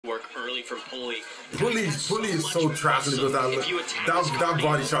early from Pully. Pully is so trash when he does that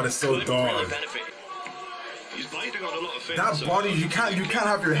body shot is so dog. He's biting on a lot of things. That body, you can't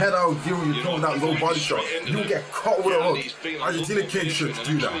have your head out here when you're throwing that low body shot. You get caught with a hook. Argentinian King should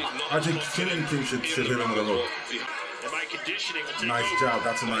do that. Argentinian King should hit him with a hook. Nice jab,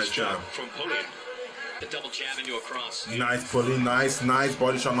 that's a nice jab. From Pully. The double jab into a cross. Nice Pully, nice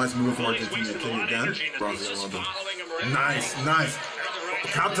body shot, nice move from Argentinian King again. Nice.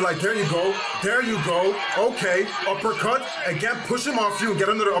 Counter like, there you go. Okay, uppercut. Again, push him off you and get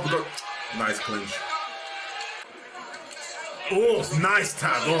another uppercut. Nice clinch. Oh, nice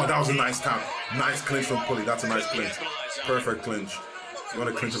tap. Oh, that was a nice tap. Nice clinch from Pully. That's a nice clinch. Perfect clinch. You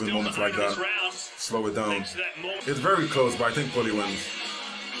want to clinch up in moments like that. Slow it down. It's very close, but I think Pully wins.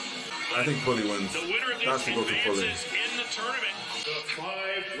 That should go to Pully.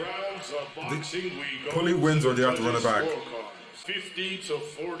 Pully wins or they have to run it back?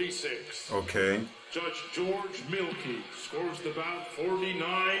 50-46. Okay. Judge George Milkey scores the bout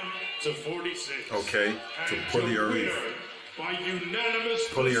 49-46. Okay. To Pully Arif. By unanimous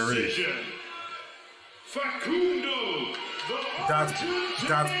Pully Arif. decision. Facundo. That's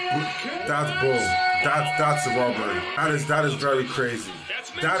bull. That's a robbery. That is very crazy.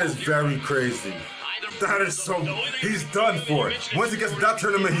 That is very crazy. That is so. He's done for. Once he gets to that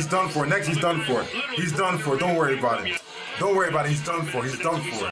tournament, he's done for. Next, he's done for. Don't worry about it. He's done for.